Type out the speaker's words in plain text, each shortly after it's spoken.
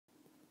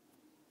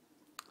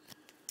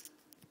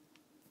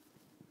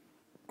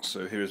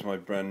So here is my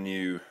brand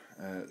new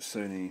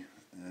Sony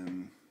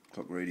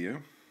clock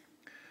radio,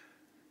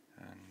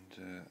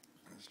 and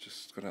it's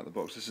just got out of the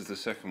box. This is the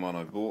second one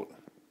I bought,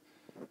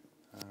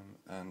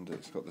 and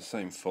it's got the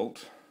same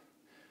fault,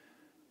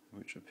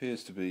 which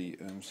appears to be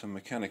some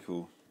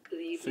mechanical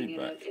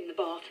feedback in the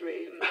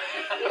bathroom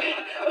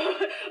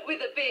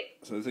with a bit.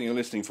 So the thing you're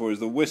listening for is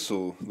the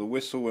whistle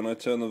when I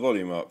turn the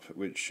volume up,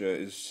 which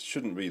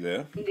shouldn't be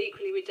there. And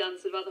equally, we've done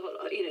sort of other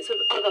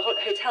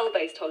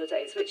hotel-based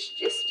holidays, which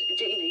just your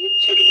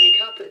children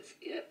wake up at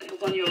a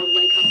 1-year-old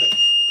wake up at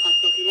 5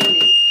 o'clock in the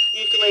morning.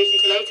 You have to wait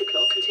until 8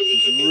 o'clock until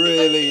you can.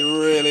 It's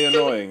really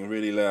annoying,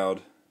 really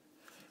loud.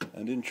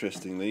 And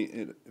interestingly,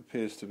 it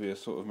appears to be a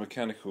sort of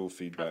mechanical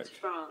feedback. To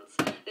France.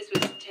 This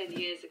was 10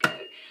 years ago,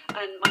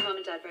 and my mum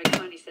and dad very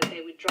kindly said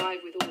they would drive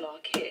with all our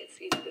kids.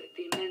 The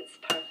immense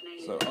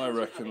paraphernalia. So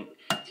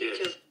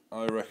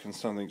I reckon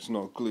something's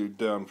not glued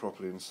down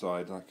properly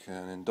inside, like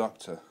an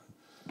inductor,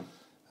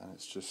 and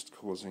it's just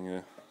causing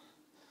a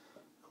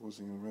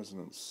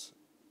resonance.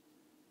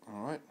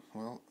 All right.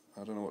 Well,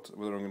 I don't know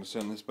whether I'm going to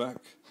send this back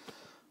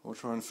or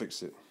try and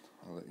fix it.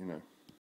 I'll let you know.